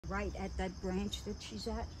right at that branch that she's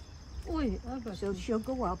at. Oi, I got So you. she'll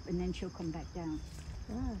go up and then she'll come back down.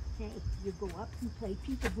 Ah. Okay, you go up and play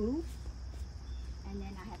peekaboo, and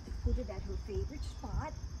then I have to put it at her favorite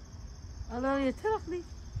spot, Alors, ये ترقلي.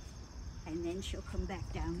 and then she'll come back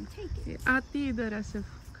down and take it. आती इधर ऐसे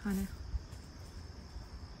खाने.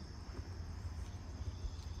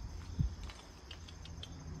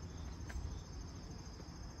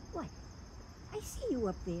 What? I see you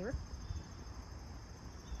up there.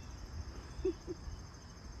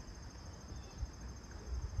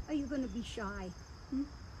 Are you going to be shy? Hmm?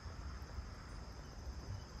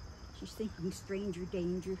 She's thinking stranger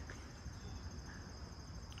danger.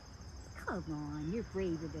 Come on, you're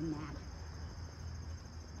braver than that.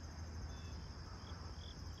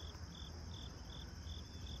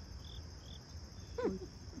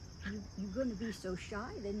 You're going to be so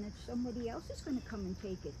shy, then that somebody else is going to come and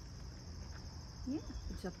take it. Yeah,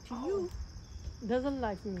 it's up to you. Doesn't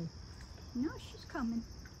like me. No, she's coming.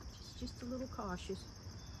 She's just a little cautious.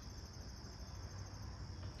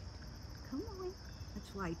 Come on.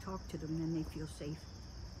 That's why I talk to them, then they feel safe.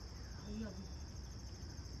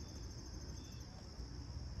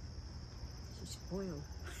 She's spoiled.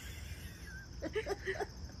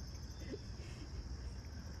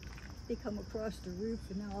 They come across the roof,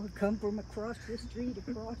 and I'll come from across the street,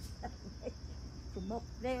 across that way, from up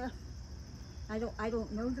there. I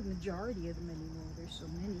don't know the majority of them anymore. There's so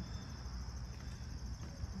many.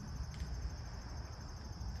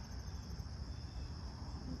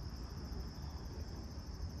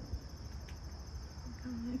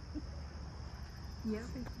 Yeah.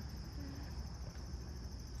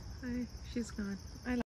 Hi, she's gone. I